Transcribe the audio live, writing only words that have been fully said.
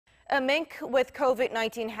A mink with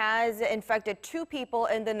COVID-19 has infected 2 people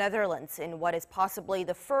in the Netherlands in what is possibly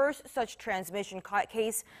the first such transmission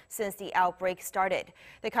case since the outbreak started.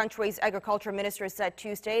 The country's agriculture minister said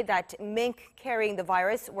Tuesday that mink carrying the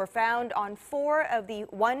virus were found on 4 of the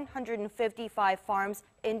 155 farms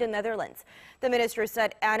in the Netherlands. The minister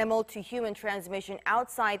said animal-to-human transmission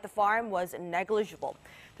outside the farm was negligible.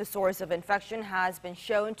 The source of infection has been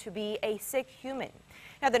shown to be a sick human.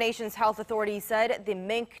 Now, the nation's health authorities said the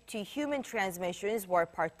mink-to-human transmissions were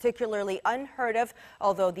particularly unheard of,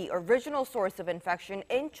 although the original source of infection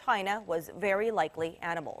in China was very likely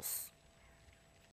animals.